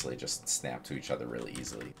obviously just snap to each other really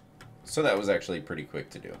easily. So that was actually pretty quick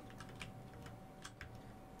to do.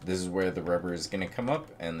 This is where the rubber is going to come up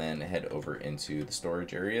and then head over into the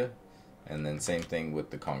storage area. And then same thing with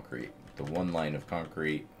the concrete. The 1 line of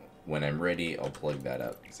concrete, when I'm ready, I'll plug that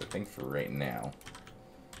up. So I think for right now,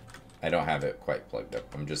 I don't have it quite plugged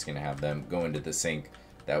up. I'm just going to have them go into the sink.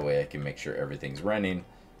 That way I can make sure everything's running.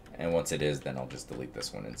 And once it is, then I'll just delete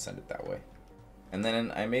this one and send it that way. And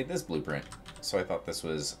then I made this blueprint. So I thought this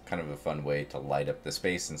was kind of a fun way to light up the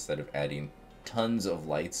space instead of adding tons of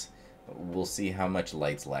lights. We'll see how much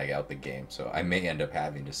lights lag out the game. So I may end up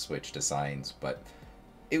having to switch to signs, but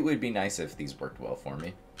it would be nice if these worked well for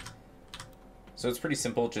me. So it's pretty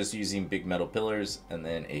simple, just using big metal pillars and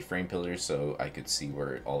then a frame pillar so I could see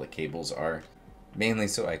where all the cables are, mainly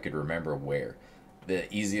so I could remember where.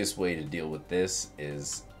 The easiest way to deal with this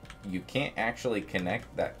is you can't actually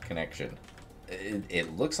connect that connection.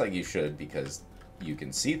 It looks like you should because you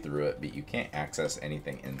can see through it, but you can't access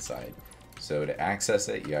anything inside. So to access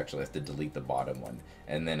it, you actually have to delete the bottom one,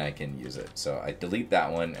 and then I can use it. So I delete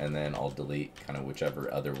that one, and then I'll delete kind of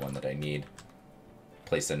whichever other one that I need.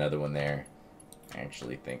 Place another one there. I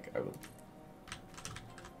actually think I would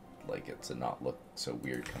like it to not look so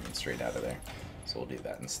weird coming straight out of there. So we'll do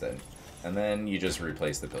that instead. And then you just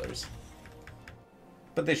replace the pillars.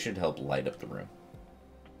 But this should help light up the room.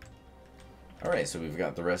 Alright, so we've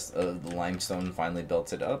got the rest of the limestone finally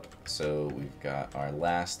belted up. So we've got our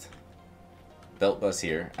last belt bus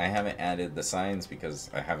here. I haven't added the signs because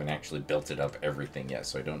I haven't actually built it up everything yet,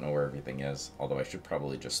 so I don't know where everything is. Although I should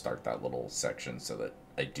probably just start that little section so that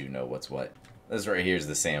I do know what's what. This right here is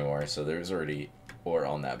the sand ore, so there's already ore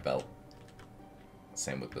on that belt.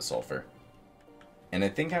 Same with the sulfur. And I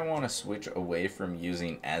think I want to switch away from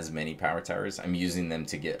using as many power towers. I'm using them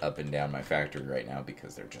to get up and down my factory right now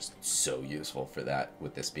because they're just so useful for that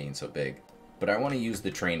with this being so big. But I want to use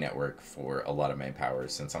the train network for a lot of my power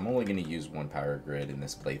since I'm only going to use one power grid in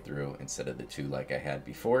this playthrough instead of the two like I had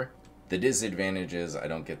before. The disadvantage is I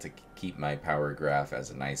don't get to keep my power graph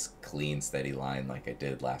as a nice, clean, steady line like I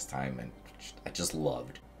did last time, and I just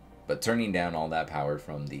loved. But turning down all that power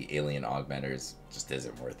from the alien augmenters just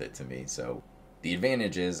isn't worth it to me, so the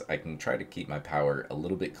advantage is I can try to keep my power a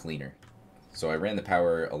little bit cleaner. So I ran the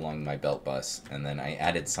power along my belt bus, and then I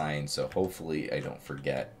added signs so hopefully I don't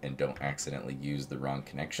forget and don't accidentally use the wrong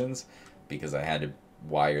connections, because I had to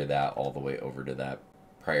wire that all the way over to that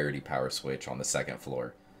priority power switch on the second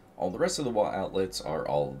floor. All the rest of the wall outlets are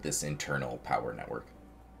all this internal power network.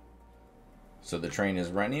 So the train is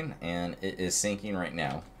running, and it is sinking right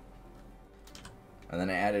now. And then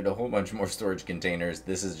I added a whole bunch more storage containers.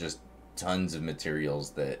 This is just tons of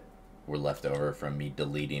materials that were left over from me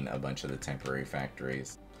deleting a bunch of the temporary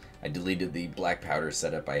factories. I deleted the black powder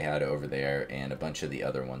setup I had over there and a bunch of the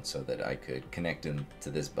other ones so that I could connect them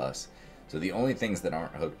to this bus. So the only things that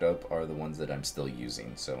aren't hooked up are the ones that I'm still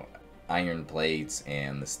using. So iron plates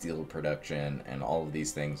and the steel production and all of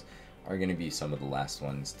these things are going to be some of the last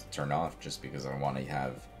ones to turn off just because I want to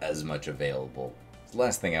have as much available. The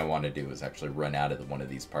last thing I want to do is actually run out of one of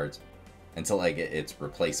these parts until I get its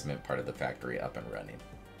replacement part of the factory up and running.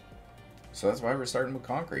 So that's why we're starting with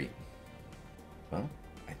concrete. Well,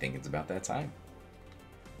 I think it's about that time.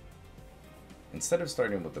 Instead of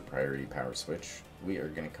starting with the priority power switch, we are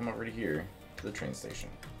going to come over to here to the train station.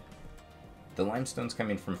 The limestone's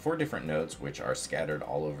coming from 4 different nodes, which are scattered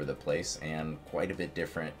all over the place and quite a bit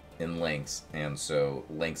different in lengths, and so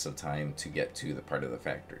lengths of time to get to the part of the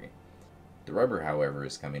factory. The rubber, however,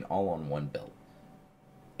 is coming all on one belt.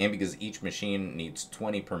 And because each machine needs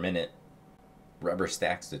 20 per minute, rubber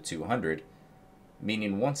stacks to 200,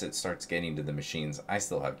 meaning once it starts getting to the machines, I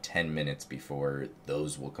still have 10 minutes before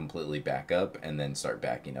those will completely back up and then start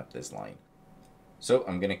backing up this line. So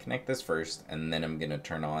I'm going to connect this first, and then I'm going to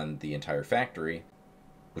turn on the entire factory,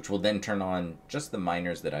 which will then turn on just the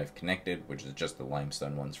miners that I've connected, which is just the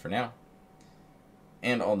limestone ones for now,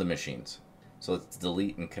 and all the machines. So let's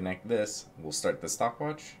delete and connect this. We'll start the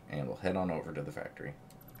stopwatch, and we'll head on over to the factory.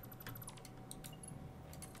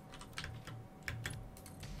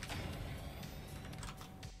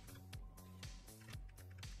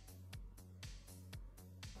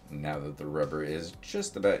 Now that the rubber is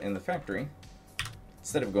just about in the factory,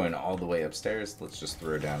 instead of going all the way upstairs, let's just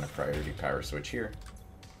throw down a priority power switch here.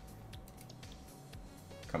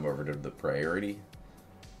 Come over to the priority.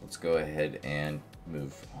 Let's go ahead and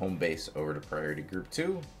move home base over to priority group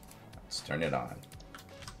 2. Let's turn it on.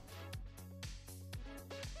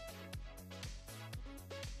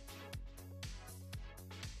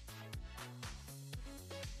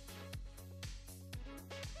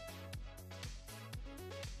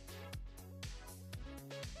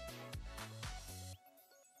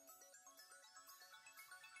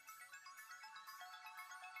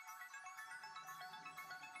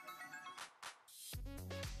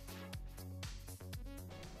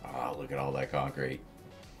 Oh, look at all that concrete.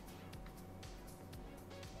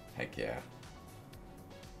 Heck yeah.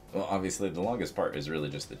 Well, obviously the longest part is really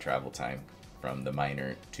just the travel time from the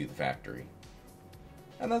miner to the factory.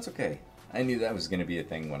 And that's okay. I knew that was going to be a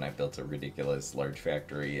thing when I built a ridiculous large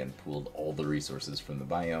factory and pooled all the resources from the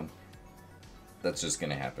biome. That's just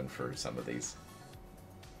going to happen for some of these.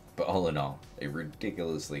 But all in all, a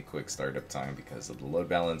ridiculously quick startup time because of the load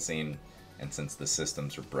balancing, and since the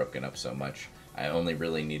systems are broken up so much, I only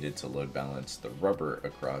really needed to load balance the rubber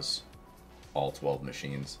across all 12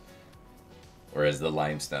 machines. Whereas the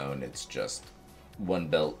limestone, it's just one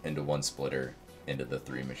belt into one splitter into the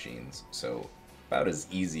 3 machines. So about as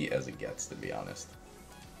easy as it gets, to be honest.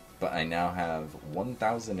 But I now have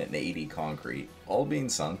 1,080 concrete, all being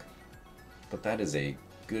sunk. But that is a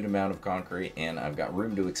good amount of concrete, and I've got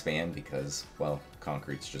room to expand because, well,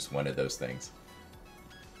 concrete's just one of those things.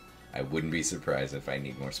 I wouldn't be surprised if I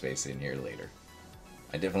need more space in here later.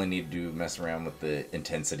 I definitely need to mess around with the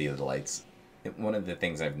intensity of the lights. One of the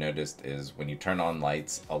things I've noticed is when you turn on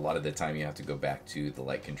lights, a lot of the time you have to go back to the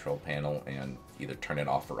light control panel and either turn it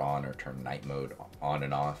off or on, or turn night mode on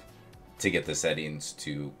and off to get the settings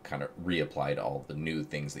to kind of reapply to all the new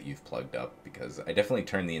things that you've plugged up, because I definitely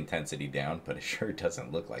turned the intensity down, but it sure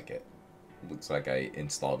doesn't look like it. It looks like I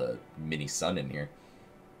installed a mini sun in here.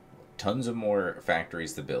 Tons of more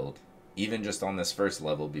factories to build, even just on this first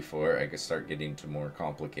level before I could start getting to more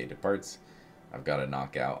complicated parts. I've got to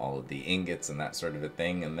knock out all of the ingots and that sort of a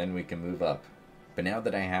thing, and then we can move up. But now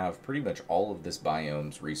that I have pretty much all of this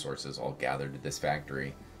biome's resources all gathered to this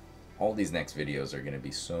factory, all these next videos are going to be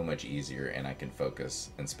so much easier, and I can focus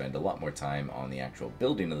and spend a lot more time on the actual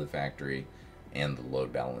building of the factory and the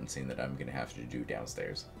load balancing that I'm going to have to do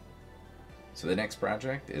downstairs. So the next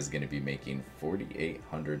project is going to be making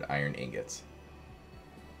 4,800 iron ingots.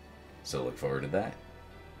 So look forward to that,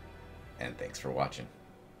 and thanks for watching.